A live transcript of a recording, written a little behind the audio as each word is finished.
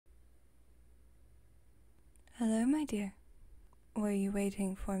Hello, my dear. Were you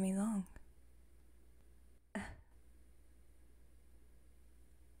waiting for me long?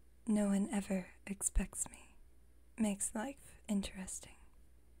 No one ever expects me. Makes life interesting.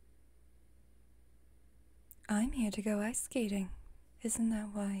 I'm here to go ice skating. Isn't that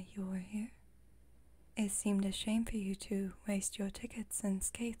why you're here? It seemed a shame for you to waste your tickets and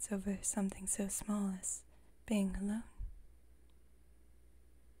skates over something so small as being alone.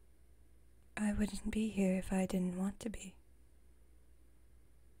 I wouldn't be here if I didn't want to be.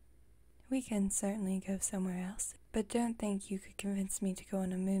 We can certainly go somewhere else, but don't think you could convince me to go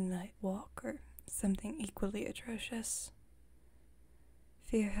on a moonlight walk or something equally atrocious.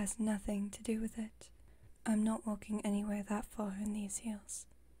 Fear has nothing to do with it. I'm not walking anywhere that far in these heels.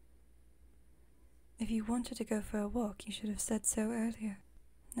 If you wanted to go for a walk, you should have said so earlier.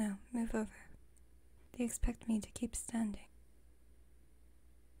 Now, move over. Do you expect me to keep standing?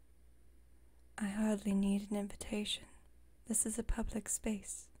 I hardly need an invitation. This is a public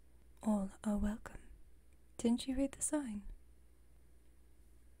space. All are welcome. Didn't you read the sign?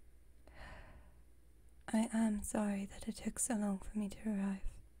 I am sorry that it took so long for me to arrive.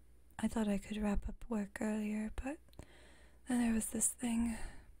 I thought I could wrap up work earlier, but then there was this thing.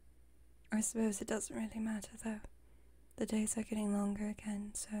 I suppose it doesn't really matter though. The days are getting longer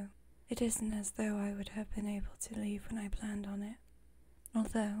again, so it isn't as though I would have been able to leave when I planned on it.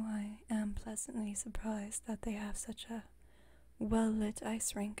 Although I am pleasantly surprised that they have such a well-lit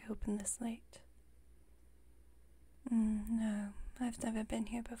ice rink open this late. No, I've never been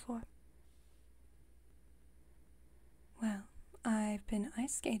here before. Well, I've been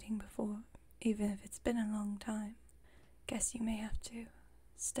ice skating before, even if it's been a long time. Guess you may have to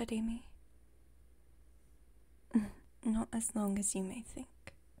study me. Not as long as you may think.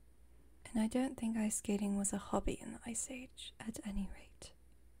 And I don't think ice skating was a hobby in the Ice Age, at any rate.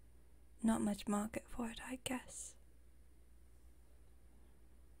 Not much market for it, I guess.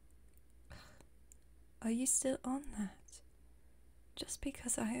 Are you still on that? Just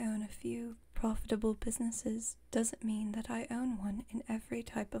because I own a few profitable businesses doesn't mean that I own one in every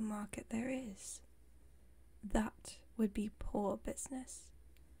type of market there is. That would be poor business.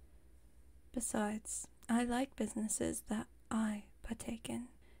 Besides, I like businesses that I partake in.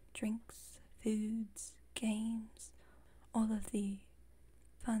 Drinks, foods, games, all of the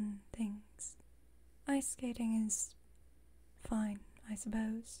fun things. Ice skating is fine, I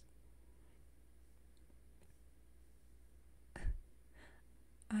suppose.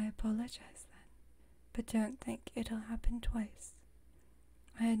 I apologize then, but don't think it'll happen twice.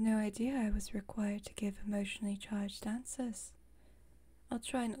 I had no idea I was required to give emotionally charged answers. I'll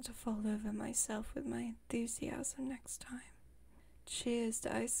try not to fall over myself with my enthusiasm next time. Cheers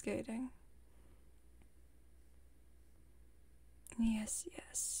to ice skating. Yes,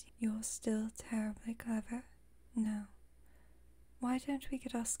 you're still terribly clever. No. Why don't we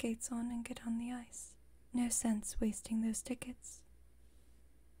get our skates on and get on the ice? No sense wasting those tickets.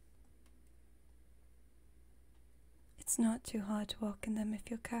 It's not too hard to walk in them if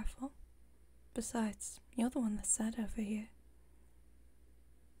you're careful. Besides, you're the one that sat over here.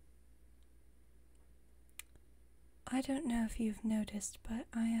 I don't know if you've noticed, but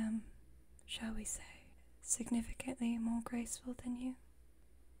I am, shall we say, significantly more graceful than you.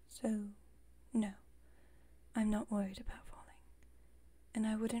 So, no, I'm not worried about falling. And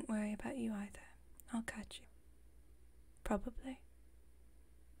I wouldn't worry about you either. I'll catch you. Probably.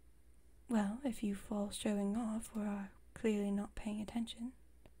 Well, if you fall showing off or are clearly not paying attention,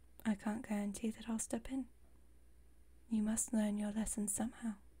 I can't guarantee that I'll step in. You must learn your lesson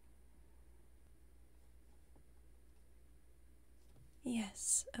somehow.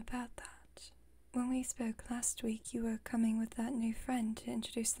 Yes, about that. When we spoke last week, you were coming with that new friend to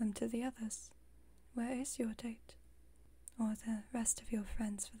introduce them to the others. Where is your date? Or the rest of your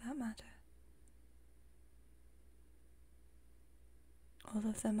friends, for that matter? All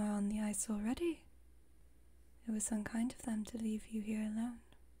of them are on the ice already. It was unkind of them to leave you here alone.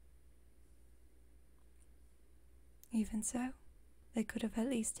 Even so, they could have at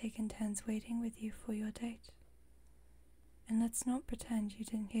least taken turns waiting with you for your date. And let's not pretend you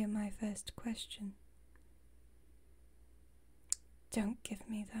didn't hear my first question. Don't give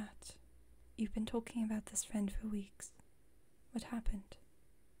me that. You've been talking about this friend for weeks. What happened?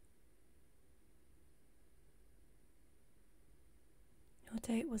 Your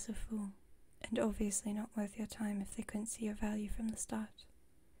date was a fool, and obviously not worth your time if they couldn't see your value from the start.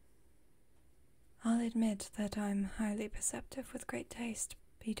 I'll admit that I'm highly perceptive with great taste,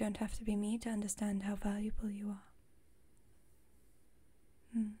 but you don't have to be me to understand how valuable you are.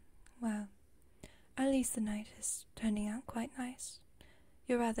 Well, at least the night is turning out quite nice.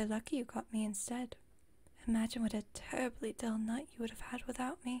 You're rather lucky you got me instead. A imagine what a terribly dull night you would have had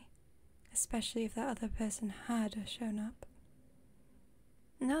without me, especially if that other person had shown up.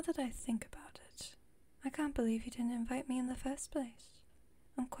 Now that I think about it, I can't believe you didn't invite me in the first place.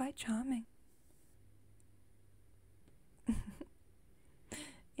 I'm quite charming.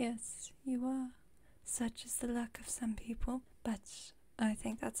 Yes, you are. Such is the luck of some people, but I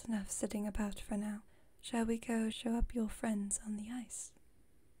think that's enough sitting about for now. Shall we go show up your friends on the ice?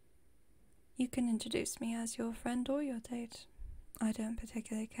 You can introduce me as your friend or your date. I don't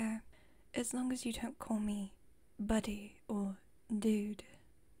particularly care, as long as you don't call me buddy or dude.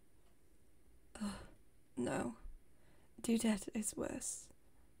 Oh, no. Dudette is worse.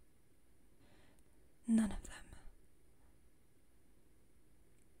 None of them.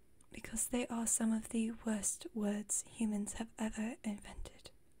 Because they are some of the worst words humans have ever invented.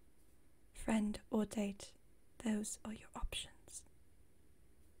 Friend or date, those are your options.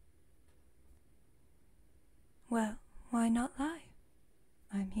 Well, why not lie?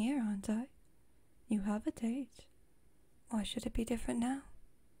 I'm here, aren't I? You have a date. Why should it be different now?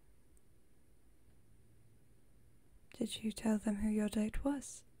 Did you tell them who your date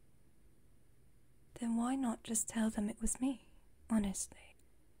was? Then why not just tell them it was me, honestly?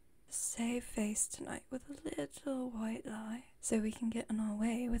 Save face tonight with a little white lie, so we can get on our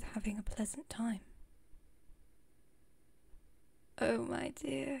way with having a pleasant time. Oh, my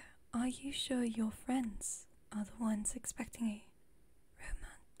dear, are you sure your friends are the ones expecting a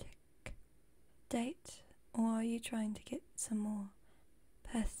romantic date, or are you trying to get some more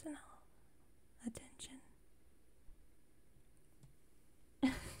personal attention?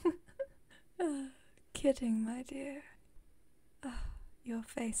 Kidding, my dear. Your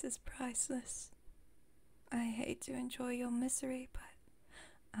face is priceless. I hate to enjoy your misery, but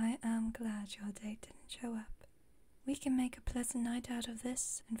I am glad your date didn't show up. We can make a pleasant night out of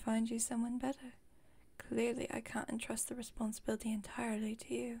this and find you someone better. Clearly, I can't entrust the responsibility entirely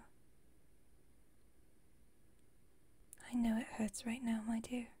to you. I know it hurts right now, my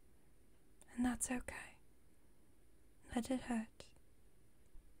dear, and that's okay. Let it hurt.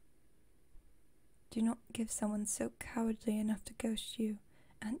 Do not give someone so cowardly enough to ghost you,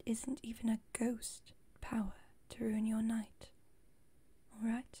 and isn't even a ghost, power to ruin your night.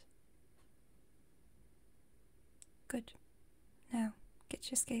 Alright? Good. Now,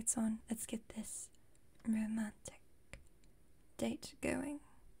 get your skates on. Let's get this romantic date going.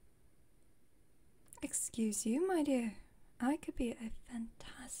 Excuse you, my dear. I could be a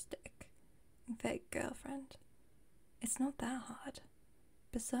fantastic fake girlfriend. It's not that hard.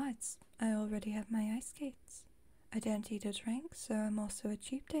 Besides, I already have my ice skates. I don't eat or drink, so I'm also a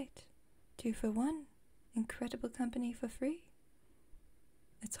cheap date. 2 for 1. Incredible company for free.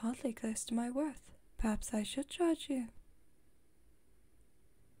 It's hardly close to my worth. Perhaps I should charge you.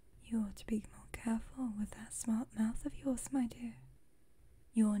 You ought to be more careful with that smart mouth of yours, my dear.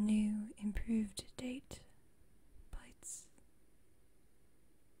 Your new, improved date bites.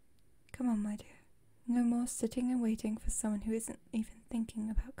 Come on, my dear. No more sitting and waiting for someone who isn't even thinking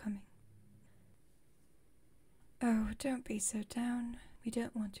about coming. Oh, don't be so down. We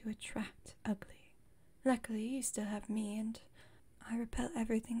don't want to attract ugly. Luckily, you still have me, and I repel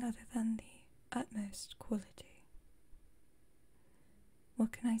everything other than the utmost quality.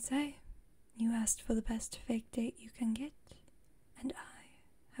 What can I say? You asked for the best fake date you can get, and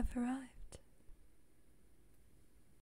I have arrived.